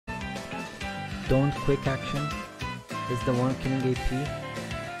don't quick action is the one killing AP.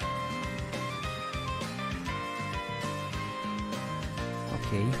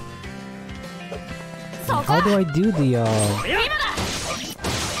 Okay. And how do I do the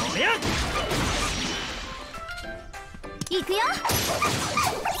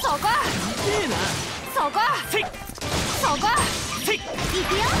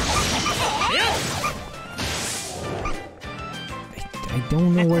I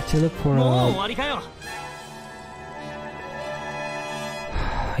don't know where to look for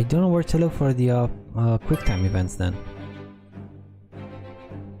I don't know where to look for the quick time events then.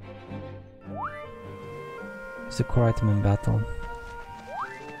 It's a core item in battle.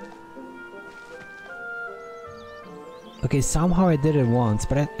 Okay, somehow I did it once,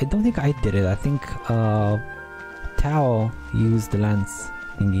 but I don't think I did it. I think Tao used the lens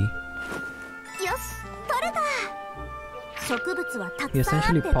thingy. You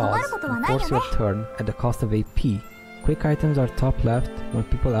essentially pause and force your turn at the cost of AP. Quick items are top left when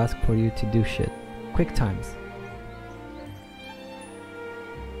people ask for you to do shit. Quick times.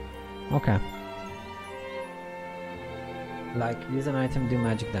 Okay. Like, use an item, do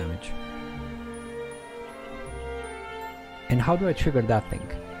magic damage. And how do I trigger that thing?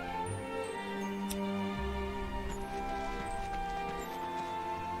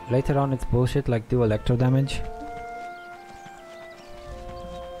 Later on it's bullshit, like do electro damage.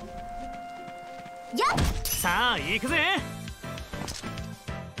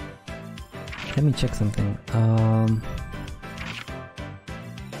 Let me check something.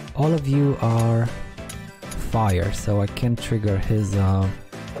 All of you are fire, so I can't trigger his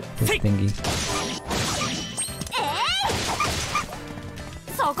thingy.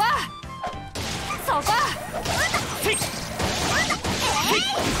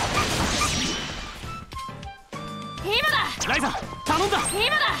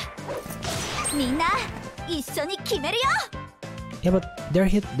 Yeah, but there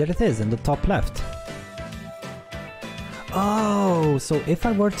it is in the top left. Oh, so if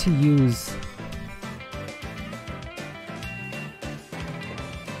I were to use...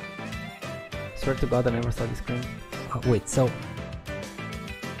 Swear to God I never saw this screen. Wait, so...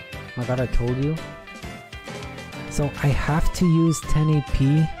 My God, I told you. So I have to use 10 AP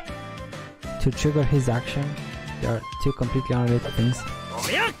to trigger his action. They are two completely unrelated things.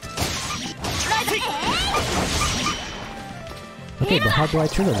 Okay, but how do I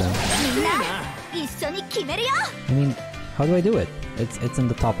trigger them? I mean, how do I do it? It's in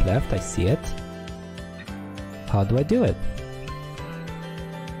the top left, I see it. How do I do it?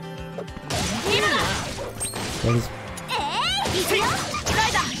 What is...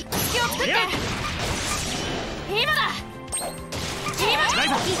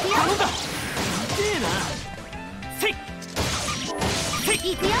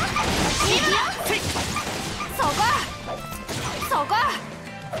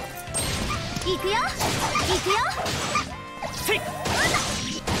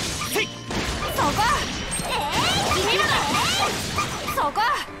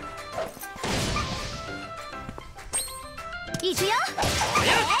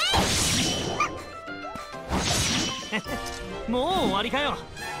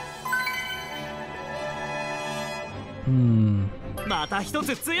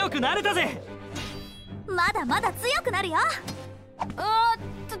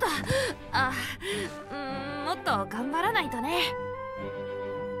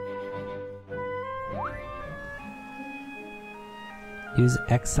 Use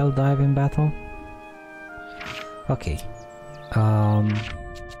XL dive in battle? Okay.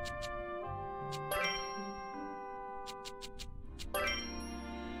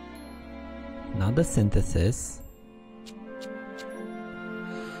 Now the synthesis.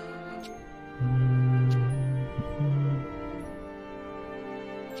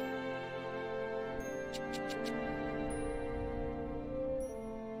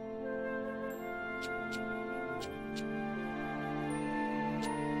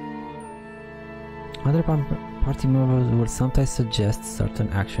 Other party members will sometimes suggest certain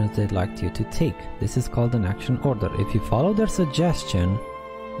actions they'd like you to take. This is called an action order. If you follow their suggestion,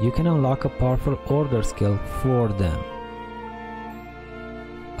 you can unlock a powerful order skill for them.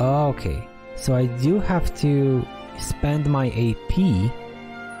 Okay, so I do have to spend my AP,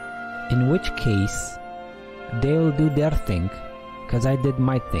 in which case they'll do their thing, because I did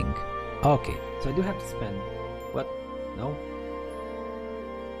my thing. Okay, so I do have to spend... What? No?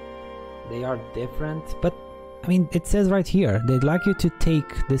 They are different, but I mean, it says right here, they'd like you to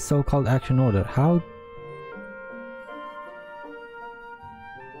take this so-called action order. How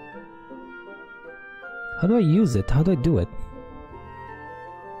do I use it? How do I do it?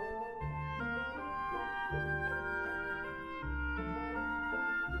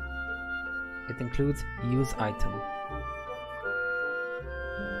 It includes use item.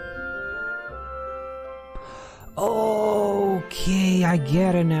 Okay, I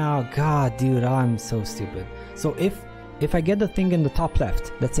get it now. God, dude, I'm so stupid. So if I get the thing in the top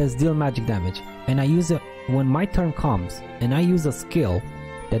left that says deal magic damage, and I use it when my turn comes, and I use a skill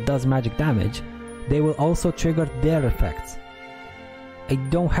that does magic damage, they will also trigger their effects. I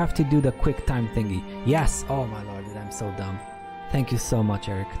don't have to do the quick time thingy. Yes! Oh my lord, dude, I'm so dumb. Thank you so much,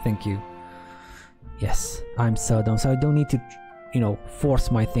 Eric. Thank you. Yes, I'm so dumb. So I don't need to, you know,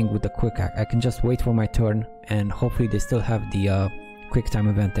 force my thing with the quick hack. I can just wait for my turn, and hopefully they still have the quick time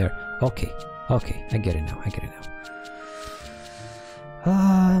event there. Okay, okay, I get it now. I get it now.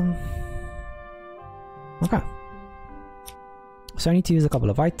 Okay. So I need to use a couple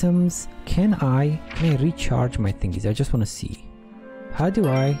of items. Can I recharge my thingies? I just want to see. How do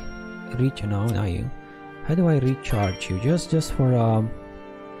I reach? No, not you. How do I recharge you? Just for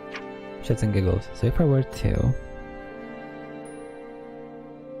shits and giggles. So if I were to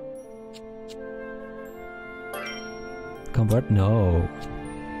convert, no.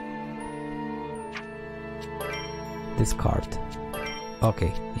 Discard.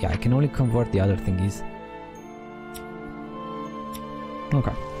 Okay, yeah, I can only convert the other thingies.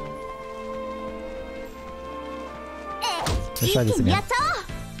 Okay. Let's try this again.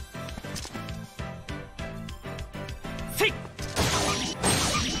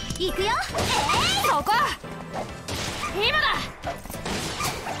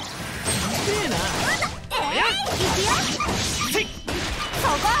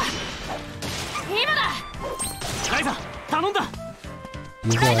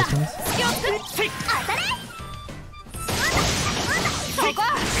 Use the items.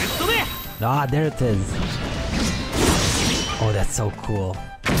 Ah, there it is. Oh, that's so cool.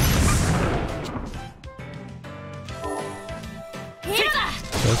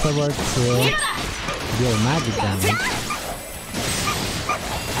 So if I were to deal magic damage,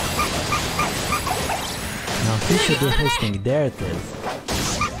 now he should do his thing. There it is.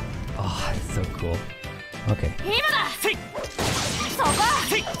 Oh, it's so cool. Okay.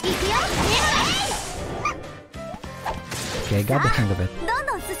 Okay, I got the hang of it.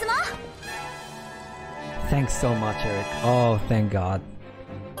 Thanks so much, Eric. Oh, thank God.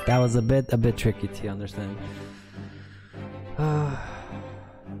 That was a bit tricky to understand. I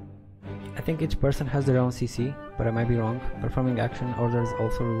think each person has their own CC, but I might be wrong. Performing action orders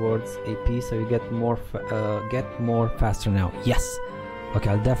also rewards AP, so you get more faster now. Yes. Okay,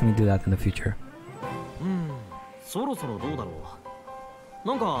 I'll definitely do that in the future. そろそろどうだろう。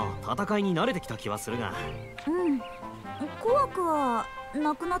なんか戦いに慣れてきた気はするが。怖くは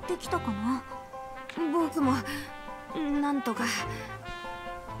なくなってきたかな。僕もなんとか。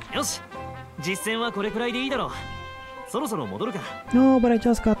よし、実践はこれくらいでいいだろう。そろそろ戻るか。No, but I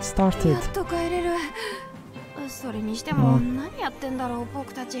just got started. やっと帰れる。それにしても何やってんだろう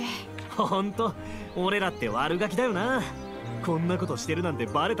僕たち。ほんと、俺らって悪ガキだよな。こんなことしてるなんて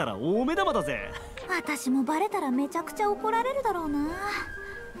バレたら大目玉だぜ。私もバレたらめちゃくちゃ怒られるだろうな。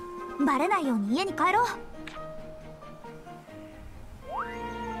バレないように家に帰ろう。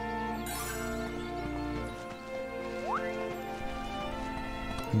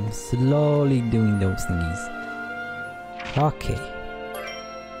I'm slowly doing those thingies. Okay.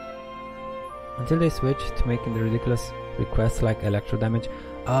 Until they switch to making the ridiculous requests like electro damage.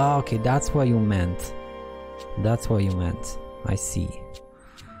 Oh, okay, that's what you meant. That's what you meant. I see.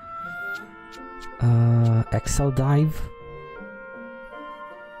 Excel dive.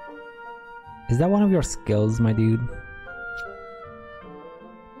 Is that one of your skills, my dude?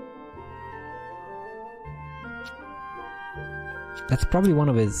 That's probably one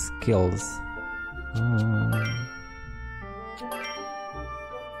of his skills.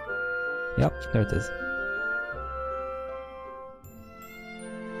 Yep, there it is.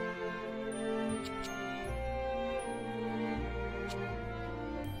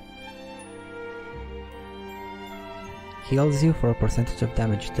 Heals you for a percentage of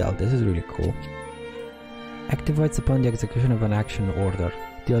damage dealt. This is really cool. Activates upon the execution of an action order.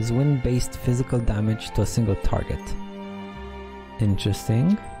 Deals wind-based physical damage to a single target.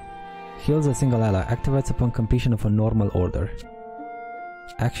 Interesting. Heals a single ally. Activates upon completion of a normal order.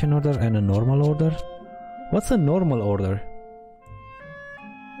 Action order and a normal order? What's a normal order?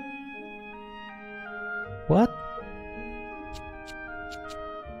 What?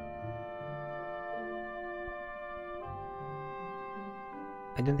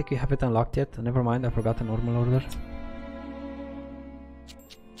 I don't think you have it unlocked yet. Never mind, I forgot the normal order.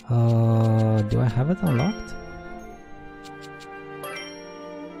 Do I have it unlocked?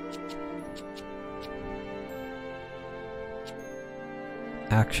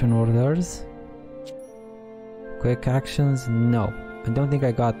 Action orders. Quick actions? No. I don't think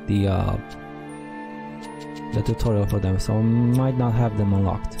I got the tutorial for them, so I might not have them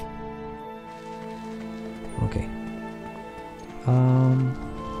unlocked. Okay.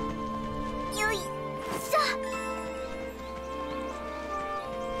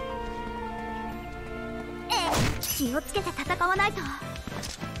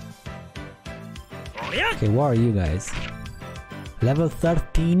 Okay, what are you guys? Level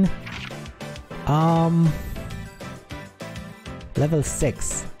 13? Level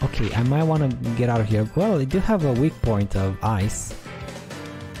 6. Okay, I might want to get out of here. Well, I do have a weak point of ice.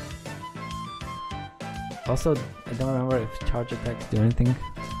 Also, I don't remember if charge attacks do anything.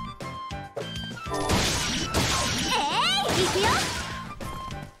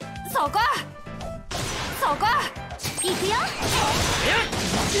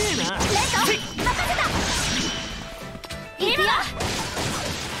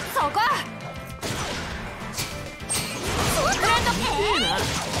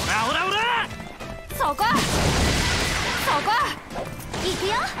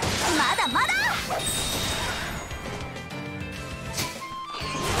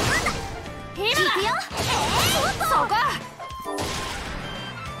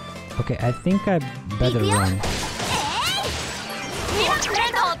 Okay, I think I better run.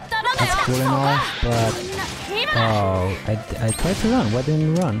 That's cool and all, but... Oh, I tried to run. Why didn't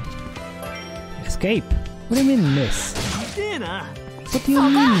you run? Escape? What do you mean miss? What do you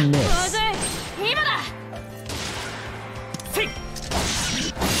mean miss?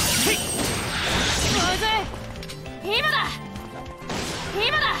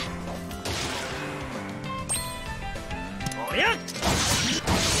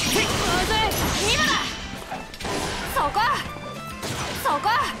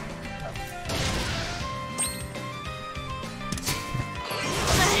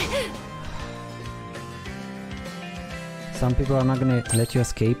 Some people are not gonna let you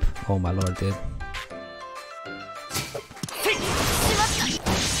escape. Oh my lord, dude.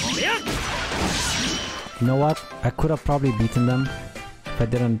 You know what? I could have probably beaten them if I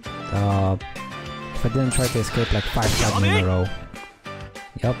didn't try to escape like 5 times in a row.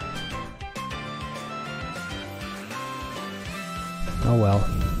 Yep. Oh well.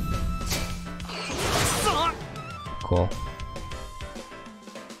 Cool.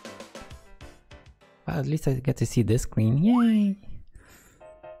 Well, at least I get to see this screen. Yay!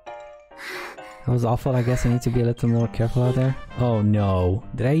 That was awful. I guess I need to be a little more careful out there. Oh no.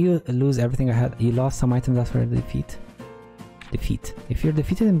 Did I lose everything I had? You lost some items after the defeat? Defeat. If you're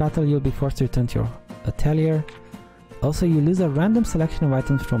defeated in battle, you'll be forced to return to your atelier. Also, you lose a random selection of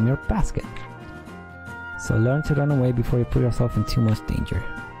items from your basket. So learn to run away before you put yourself in too much danger.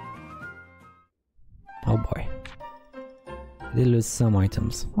 Oh boy. I did lose some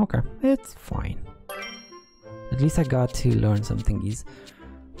items. Okay, it's fine. At least I got to learn some thingies.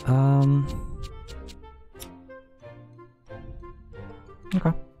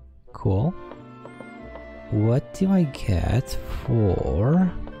 Okay, cool. What do I get for...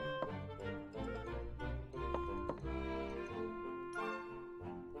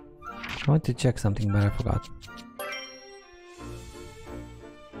 I want to check something, but I forgot.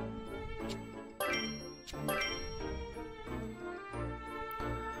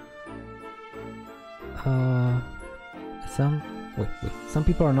 Wait. Some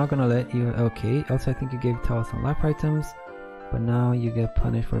people are not gonna let you. Okay. Also, I think you gave Tao some life items, but now you get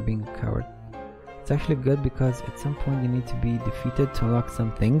punished for being a coward. It's actually good because at some point you need to be defeated to unlock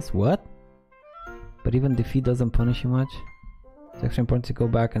some things. What? But even defeat doesn't punish you much. It's actually important to go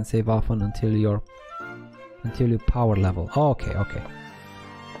back and save often until you power level. Oh, okay.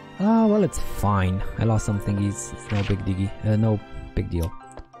 Well, it's fine. I lost some thingies. It's no big deal.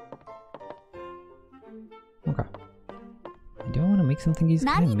 Okay. Do I want to make some thingies? Can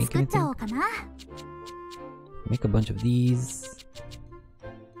I make anything? Make a bunch of these.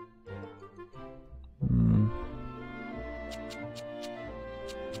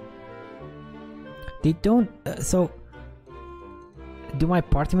 They don't. So, do my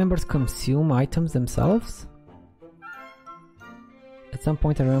party members consume items themselves? At some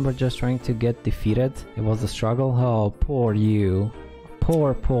point I remember just trying to get defeated. It was a struggle. Oh, poor you.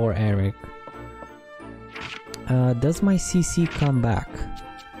 Poor Eric. Does my CC come back?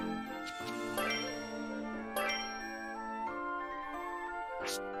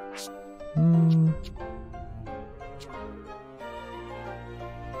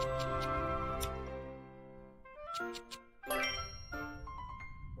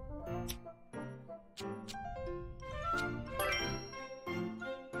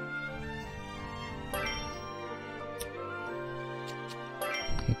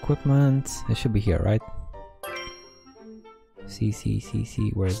 Equipment, it should be here, right?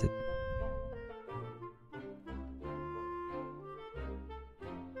 See. Where is it?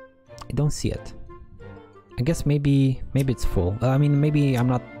 I don't see it. I guess maybe it's full. I mean, maybe I'm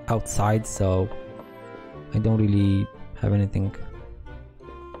not outside, so I don't really have anything.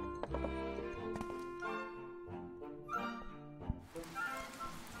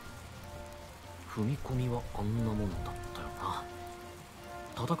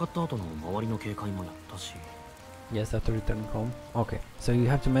 Yes, after returning home. Okay, so you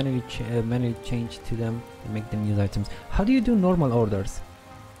have to manually change to them and make them use items. How do you do normal orders?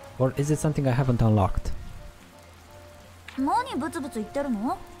 Or is it something I haven't unlocked? 何ブツブツ言ってる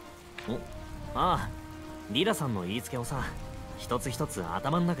の？ああ、リラさんの言いつけをさ、一つ一つ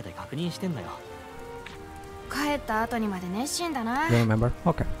頭の中で確認してんだよ。帰った後にまで熱心だな。You remember?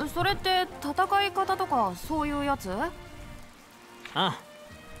 Okay. それって戦い方とかそういうやつ？ああ、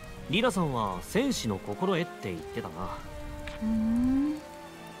リラさんは戦士の心得って言ってたな。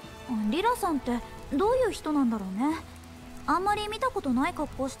リラさんってどういう人なんだろうね。あんまり見たことない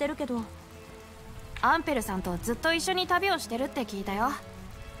格好してるけど。アンペルさんとずっと一緒に旅をしてるって聞いたよ。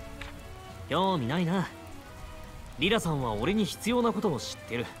興味ないな。リラさんは俺に必要なことを知っ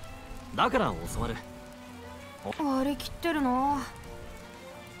てる。だから教わる。割り切ってるな。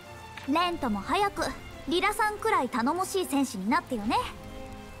レントも早くリラさんくらい頼もしい戦士になってよね。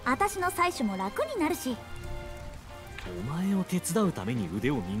私の採取も楽になるし。お前を手伝うために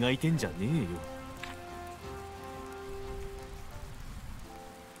腕を磨いてんじゃねえよ。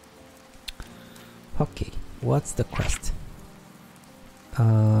Okay, what's the quest?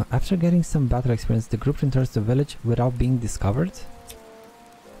 After getting some battle experience, the group returns to the village without being discovered?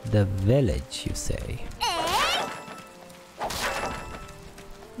 The village, you say?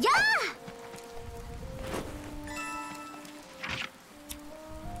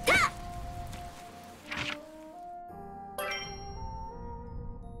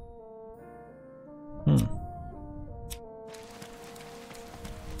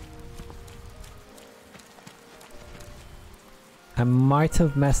 I might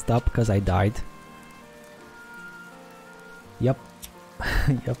have messed up because I died. Yep.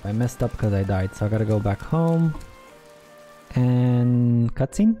 Yep, I messed up because I died. So I gotta go back home. And...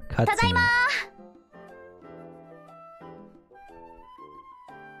 cutscene? Cutscene.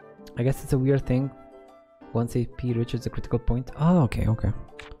 I guess it's a weird thing. Once AP reaches the critical point. Oh, okay, okay.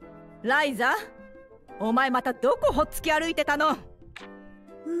 Ryza? お前またどこほっつき歩いてたの？うわ、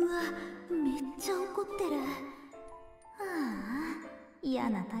めっちゃ怒ってる。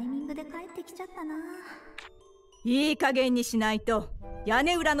嫌なタイミングで帰ってきちゃったな。いい加減にしないと屋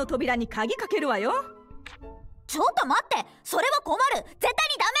根裏の扉に鍵かけるわよ。ちょっと待って、それは困る。絶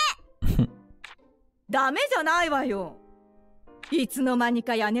対にダメ。ダメじゃないわよ。いつの間に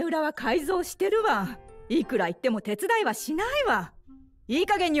か屋根裏は改造してるわ。いくら言っても手伝いはしないわ。いい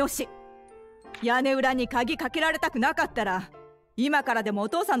加減によし。屋根裏に鍵かけられたくなかったら今からでもお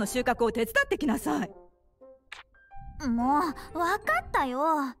父さんの収穫を手伝ってきなさい。もう分かったよ。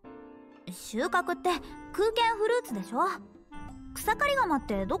収穫って空間フルーツでしょ。草刈り窯っ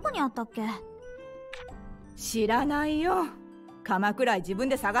てどこにあったっけ？知らないよ。鎌くらい自分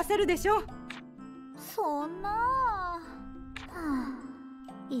で探せるでしょ。そんな、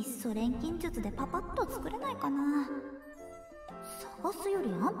いっそ錬金術でパパッと作れないかな。探すよ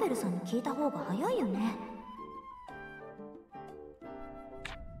りアンペルさんに聞いた方が早いよね。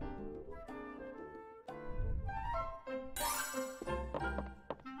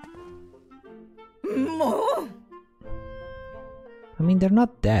I mean, they're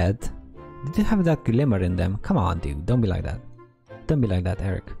not dead. They do have that glimmer in them. Come on, dude. Don't be like that. Don't be like that,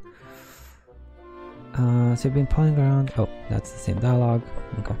 Eric. So you've been pulling around. Oh, that's the same dialogue.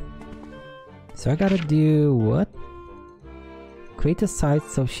 Okay. So I gotta do what? Create a site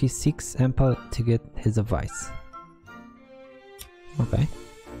so she seeks Ample to get his advice. Okay.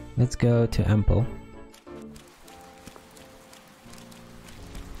 Let's go to Ample.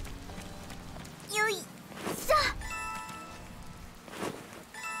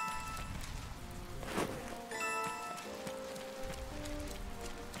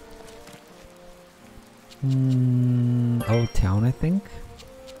 Old Town, I think.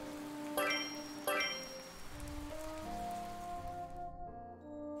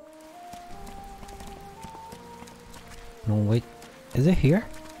 No, wait. Is it here?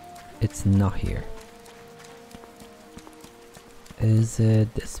 It's not here. Is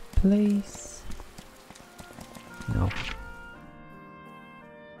it this place? No.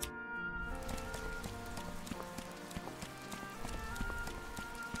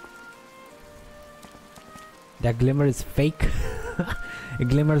 That glimmer is fake. It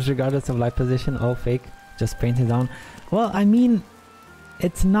glimmers regardless of light position, all fake. just painted on. Well, I mean,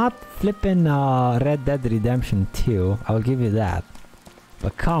 it's not flipping Red Dead Redemption 2, I'll give you that.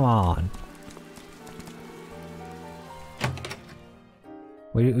 But come on.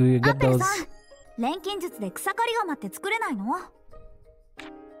 We get those. 錬金術で草刈り鎌って作れないの？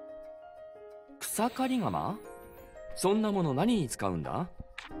草刈り鎌？そんなもの何に使うんだ？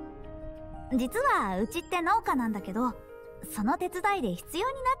実はうちって農家なんだけど、その手伝いで必要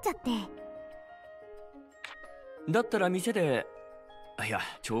になっちゃって。だったら店で、いや、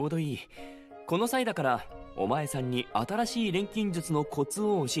ちょうどいい。この際だからお前さんに新しい錬金術のコツ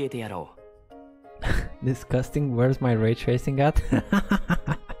を教えてやろう。Disgusting, where's my ray tracing at?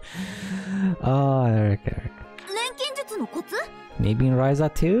 Oh, Eric. 錬金術のコツ？ Maybe in Ryza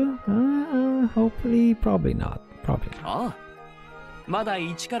too? Hopefully, probably not. Probably not. ああ。まだ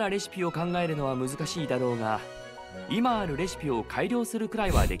一からレシピを考えるのは難しいだろうが、今あるレシピを改良するくら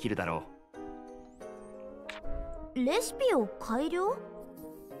いはできるだろう。レシピを改良？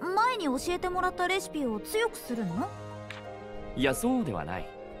前に教えてもらったレシピを強くするの？いや、そうではない。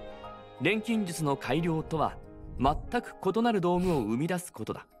錬金術の改良とは全く異なる道具を生み出すこ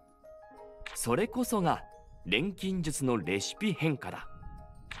とだ。それこそが錬金術のレシピ変化だ。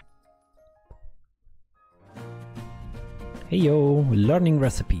Hey yo, learning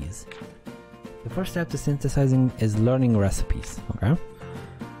recipes. The first step to synthesizing is learning recipes, okay?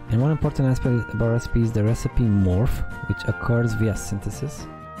 And one important aspect about recipes is the recipe morph, which occurs via synthesis.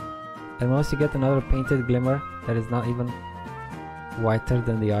 At most you get another painted glimmer that is not even whiter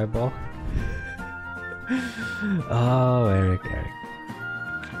than the eyeball. Oh, Eric.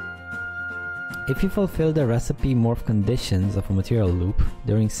 If you fulfill the recipe morph conditions of a material loop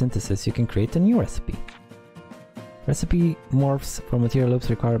during synthesis, you can create a new recipe. Recipe morphs for material loops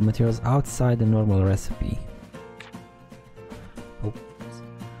require materials outside the normal recipe. Oops.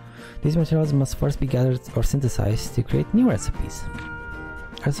 These materials must first be gathered or synthesized to create new recipes.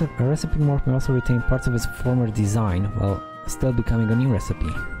 A recipe morph may also retain parts of its former design while still becoming a new recipe.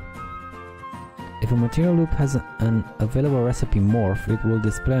 If a material loop has an available recipe morph, it will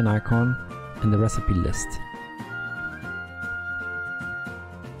display an icon in the recipe list.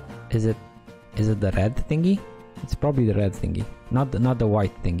 Is it the red thingy? It's probably the red thingy, not the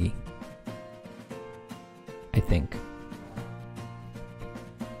white thingy. I think.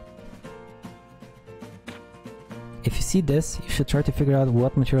 If you see this, you should try to figure out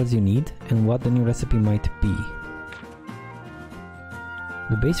what materials you need and what the new recipe might be.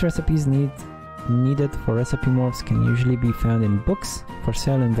 The base recipes needed for recipe morphs can usually be found in books for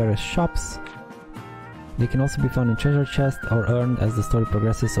sale in various shops. They can also be found in treasure chests or earned as the story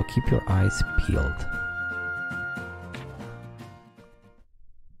progresses, so keep your eyes peeled.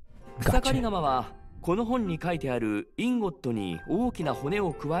 草刈り鎌はこの本に書いてあるインゴットに大きな骨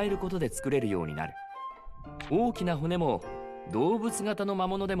を加えることで作れるようになる。大きな骨も動物型の魔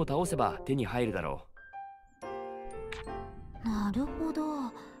物でも倒せば手に入るだろう。なるほど、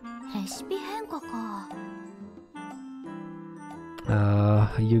レシピ変化か。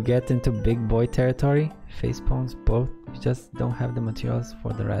You get into big boy territory. Face palms both. You just don't have the materials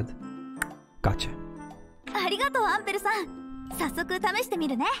for the red. Gotcha. ありがとう、アンペルさん。早速試してみ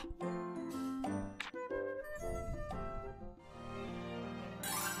るね。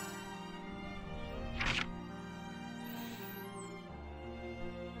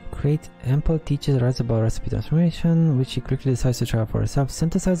Great. Ample teaches Ryza about recipe transformation, which she quickly decides to try for herself.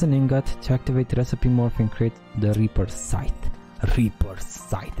 Synthesize an ingot to activate the recipe morph and create the Reaper Scythe. Reaper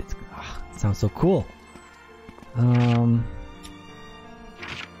Scythe. It sounds so cool. How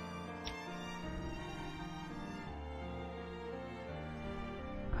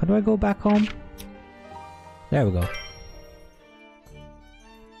do I go back home? There we go.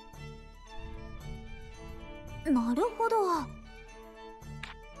 なるほど。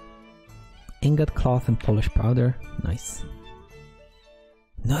Ingot, cloth, and polish powder. Nice.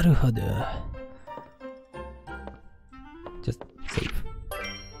 なるほど. Just save.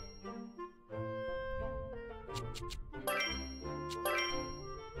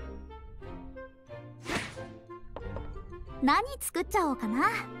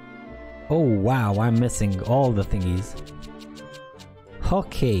 Oh wow, I'm missing all the thingies.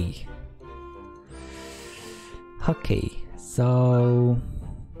 Okay. Okay, so...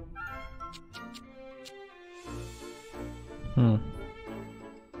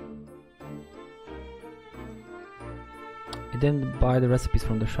 I didn't buy the recipes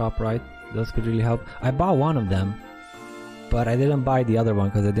from the shop, right? Those could really help. I bought one of them, but I didn't buy the other one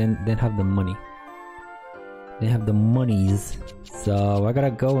because I didn't have the money. Didn't have the monies, so I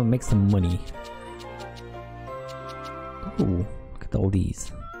gotta go and make some money. Ooh, look at all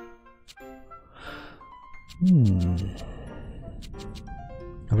these. A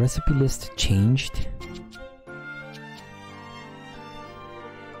recipe list changed.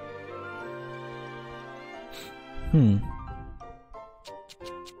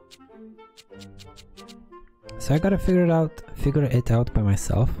 So I gotta figure it out by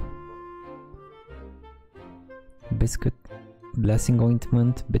myself. Biscuit, blessing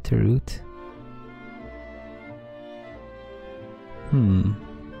ointment, bitter root.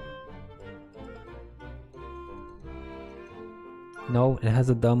 No, it has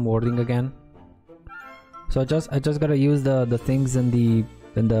a dumb wording again. So I just gotta use the things in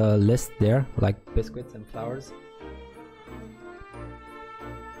the list there, like biscuits and flowers.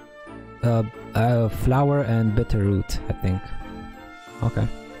 Flour and bitter root, I think. Okay.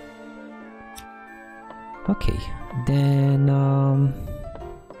 Okay. Then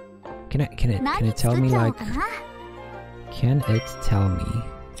can it tell me like? Can it tell me?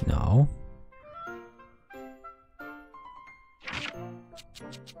 No.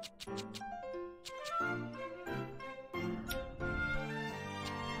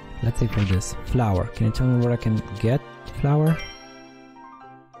 Let's say for this flour. Can you tell me where I can get flour?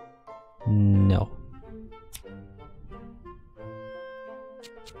 No.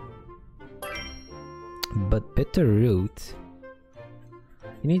 But bitter root.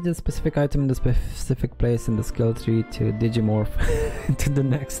 You need a specific item in the specific place in the skill tree to digimorph to the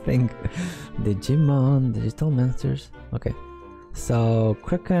next thing. Digimon, digital monsters. Okay. So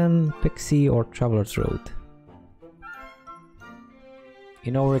Kraken, Pixie, or Traveler's Road.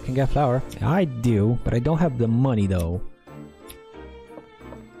 You know where I can get flour? I do, but I don't have the money though.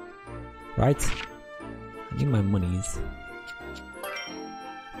 Right? I need my monies.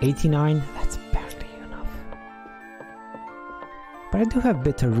 89? That's barely enough. But I do have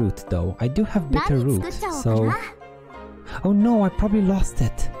bitter root though. I do have bitter root, so... Oh no, I probably lost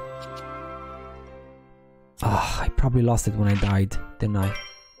it. Ah, I probably lost it when I died, didn't I?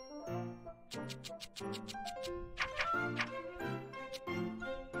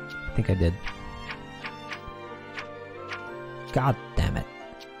 I think I did. God damn it.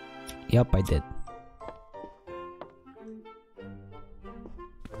 Yep, I did.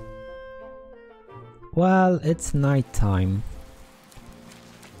 Well, it's nighttime.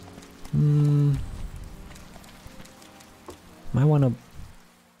 Might wanna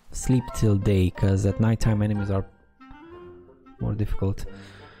sleep till day, cause at nighttime enemies are more difficult.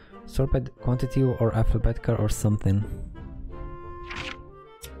 Sort by quantity or alphabetical or something.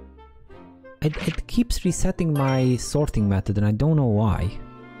 It keeps resetting my sorting method and I don't know why.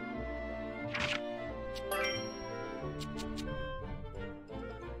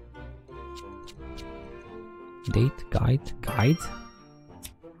 Date, guide.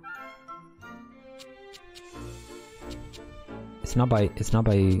 It's not by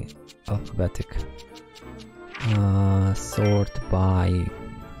alphabetic. Sort by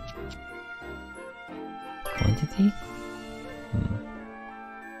quantity.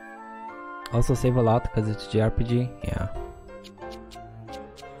 Also save a lot because it's JRPG. Yeah.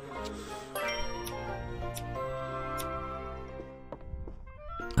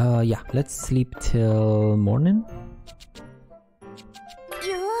 Yeah, let's sleep till morning.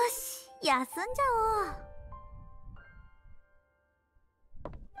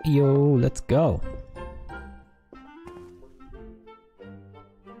 Yo, let's go.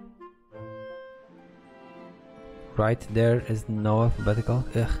 Right, there is no alphabetical.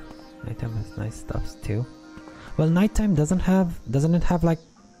 Ugh, nighttime has nice stuffs too. Well, nighttime doesn't it have like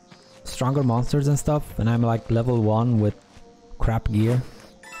stronger monsters and stuff? And I'm like level 1 with crap gear.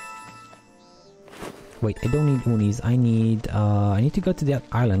 Wait, I don't need unis. I need to go to that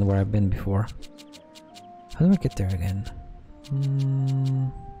island where I've been before. How do I get there again?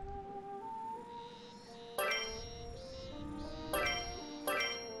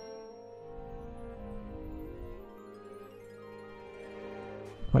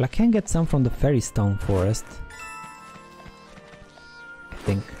 Well, I can get some from the Fairy Stone Forest. I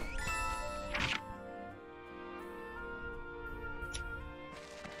think.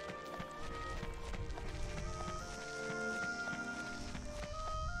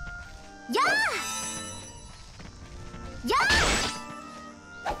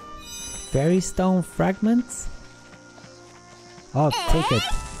 Fairy Stone fragments? Oh, take it.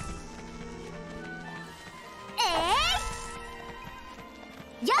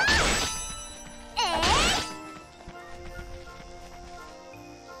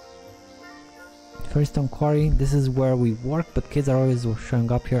 Fairy Stone Quarry, this is where we work, but kids are always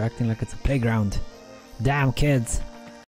showing up here acting like it's a playground. Damn kids!